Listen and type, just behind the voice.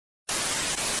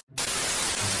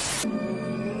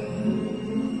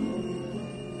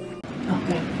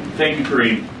Thank you,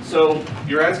 Karina. So,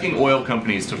 you're asking oil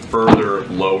companies to further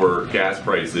lower gas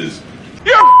prices.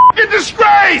 You're a f***ing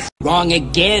disgrace! Wrong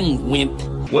again, wimp.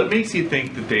 What makes you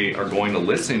think that they are going to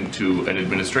listen to an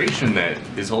administration that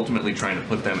is ultimately trying to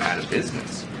put them out of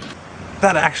business?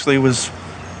 That actually was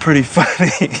pretty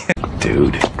funny.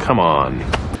 Dude, come on.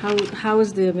 How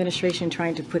is the administration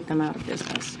trying to put them out of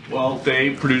business? Well, they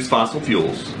produce fossil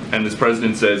fuels, and this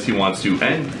president says he wants to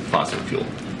end fossil fuel.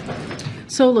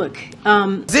 So look,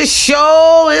 This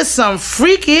show is some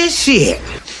freaky shit.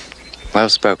 Well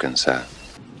spoken, sir.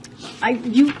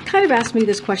 you kind of asked me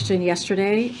this question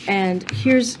yesterday, and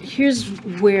here's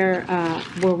where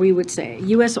we would say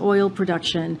U.S. oil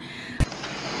production.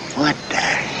 What the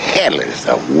hell is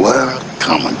the world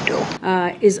coming to?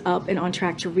 Is up and on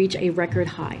track to reach a record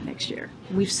high next year.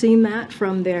 We've seen that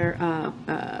from their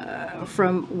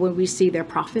from when we see their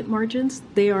profit margins.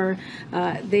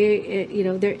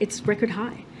 It's record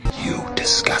high. You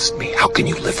disgust me. How can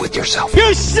you live with yourself?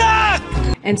 You suck!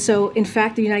 And so, in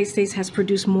fact, the United States has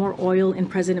produced more oil in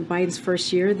President Biden's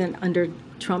first year than under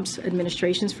Trump's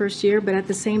administration's first year. But at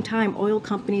the same time, oil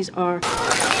companies are.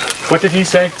 What did he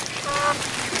say?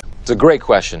 It's a great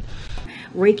question.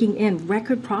 Raking in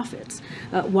record profits,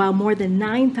 while more than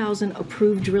 9,000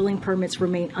 approved drilling permits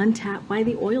remain untapped by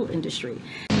the oil industry.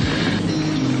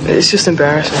 It's just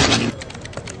embarrassing.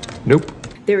 Nope.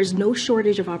 There is no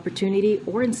shortage of opportunity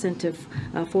or incentive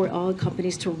for oil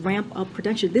companies to ramp up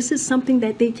production. This is something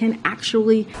that they can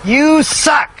actually You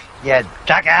suck, you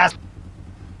jackass.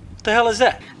 What the hell is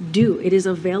that? do. It is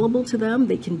available to them.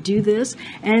 They can do this.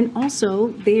 And also,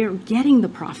 they are getting the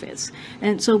profits.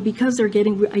 And so because they're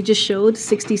getting, I just showed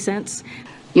 60 cents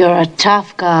You're a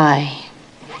tough guy.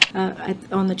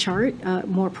 on the chart,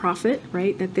 more profit,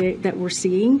 right, that we're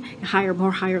seeing,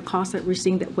 more higher costs that we're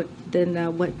seeing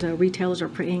than what retailers are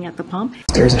paying at the pump.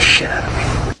 There's a shit out of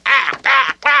me.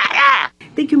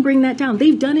 They can bring that down.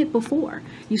 They've done it before.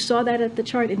 You saw that at the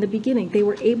chart in the beginning. They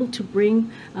were able to bring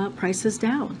prices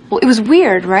down. Well, it was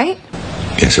weird, right?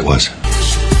 Yes, it was.